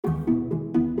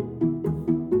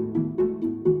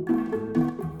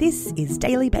This is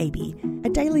Daily Baby, a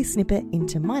daily snippet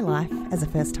into my life as a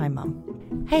first-time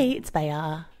mum. Hey, it's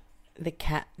Bayar. The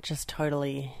cat just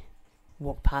totally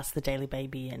walked past the Daily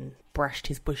Baby and brushed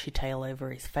his bushy tail over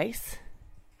his face.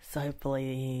 So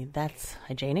hopefully that's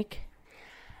hygienic.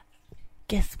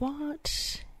 Guess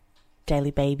what?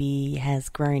 Daily Baby has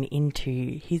grown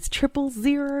into his 000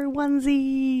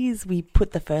 onesies. We put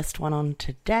the first one on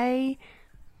today.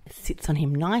 It sits on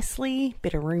him nicely,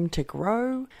 bit of room to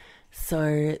grow.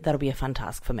 So that'll be a fun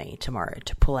task for me tomorrow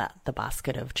to pull out the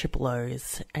basket of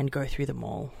 000s and go through them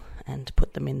all and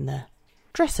put them in the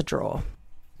dresser drawer.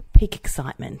 Peak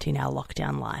excitement in our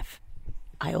lockdown life.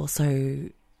 I also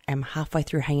am halfway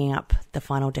through hanging up the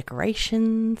final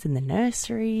decorations in the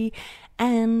nursery,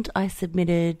 and I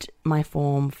submitted my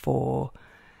form for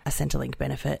a Centrelink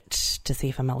benefit to see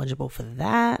if I'm eligible for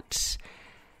that.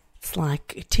 It's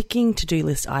like ticking to-do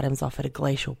list items off at a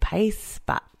glacial pace,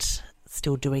 but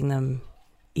still doing them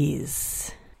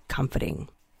is comforting.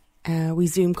 We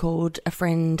Zoom called a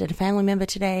friend and a family member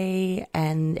today,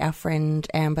 and our friend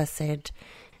Amber said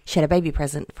she had a baby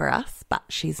present for us, but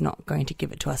she's not going to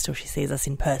give it to us till she sees us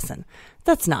in person.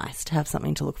 That's nice to have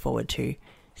something to look forward to.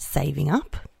 Saving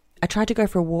up. I tried to go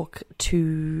for a walk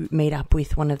to meet up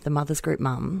with one of the Mothers Group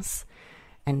mums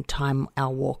and time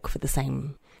our walk for the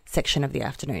same section of the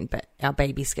afternoon, but our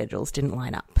baby schedules didn't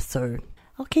line up, so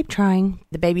I'll keep trying.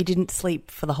 The baby didn't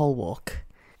sleep for the whole walk,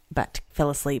 but fell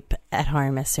asleep at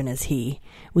home as soon as he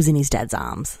was in his dad's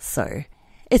arms, so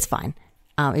it's fine.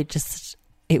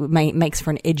 It makes for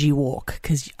an edgy walk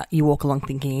because you walk along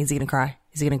thinking, is he going to cry?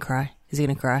 Is he going to cry? Is he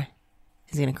going to cry?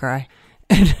 Is he going to cry?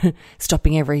 And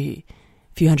stopping every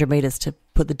few hundred meters to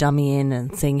put the dummy in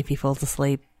and seeing if he falls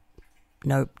asleep.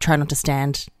 No, try not to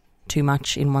stand too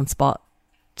much in one spot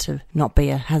to not be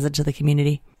a hazard to the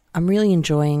community. I'm really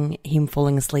enjoying him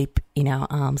falling asleep in our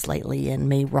arms lately and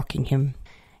me rocking him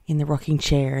in the rocking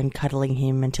chair and cuddling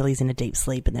him until he's in a deep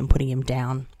sleep and then putting him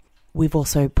down. We've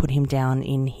also put him down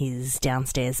in his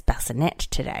downstairs bassinet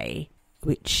today,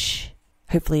 which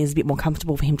hopefully is a bit more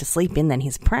comfortable for him to sleep in than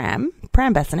his pram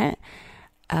bassinet,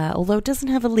 although it doesn't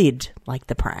have a lid like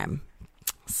the pram.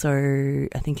 So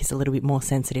I think he's a little bit more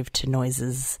sensitive to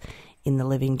noises in the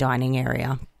living dining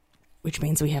area, which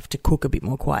means we have to cook a bit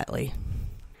more quietly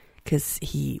because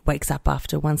he wakes up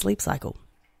after one sleep cycle.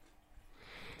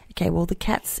 Okay, well, the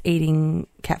cat's eating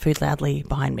cat food loudly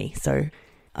behind me, so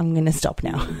I'm going to stop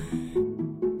now.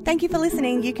 Thank you for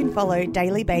listening. You can follow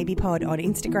Daily Baby Pod on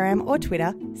Instagram or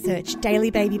Twitter. Search Daily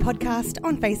Baby Podcast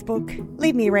on Facebook.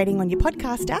 Leave me a rating on your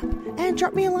podcast app and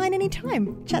drop me a line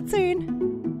anytime. Chat soon.